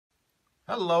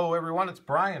Hello everyone, it's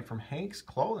Brian from Hank's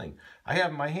Clothing. I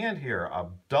have in my hand here a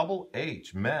double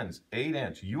H men's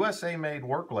 8-inch USA made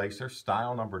work lacer,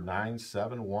 style number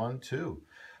 9712.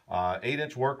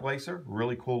 8-inch work lacer,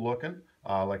 really cool looking,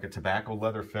 like a tobacco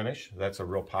leather finish. That's a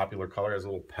real popular color, has a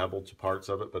little pebble to parts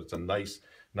of it, but it's a nice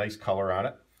color on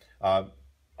it.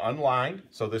 Unlined,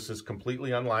 so this is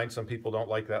completely unlined. Some people don't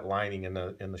like that lining in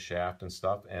the shaft and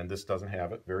stuff, and this doesn't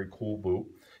have it. Very cool boot.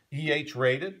 EH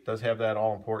rated, does have that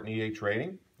all important EH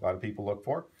rating. A lot of people look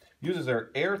for. Uses their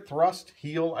air thrust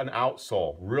heel and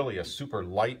outsole. Really a super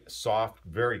light, soft,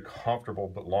 very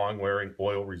comfortable but long wearing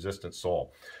oil resistant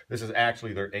sole. This is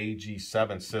actually their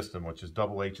AG7 system, which is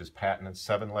Double H's patented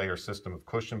 7-layer system of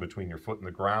cushion between your foot and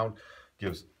the ground.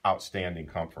 Gives outstanding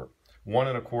comfort. 1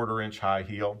 1/4 inch high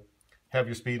heel. Have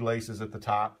your speed laces at the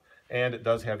top, and it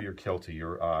does have your Kilty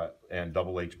and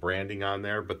Double H branding on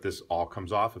there, but this all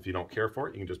comes off. If you don't care for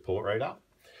it, you can just pull it right out.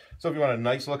 So if you want a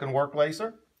nice looking work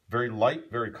lacer, very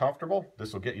light, very comfortable,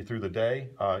 this will get you through the day,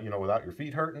 without your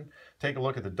feet hurting. Take a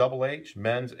look at the Double H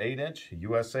men's 8-inch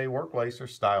USA work lacer,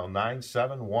 style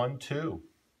 9712.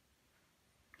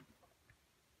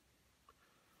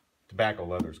 Tobacco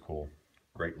leather is cool.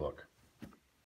 Great look.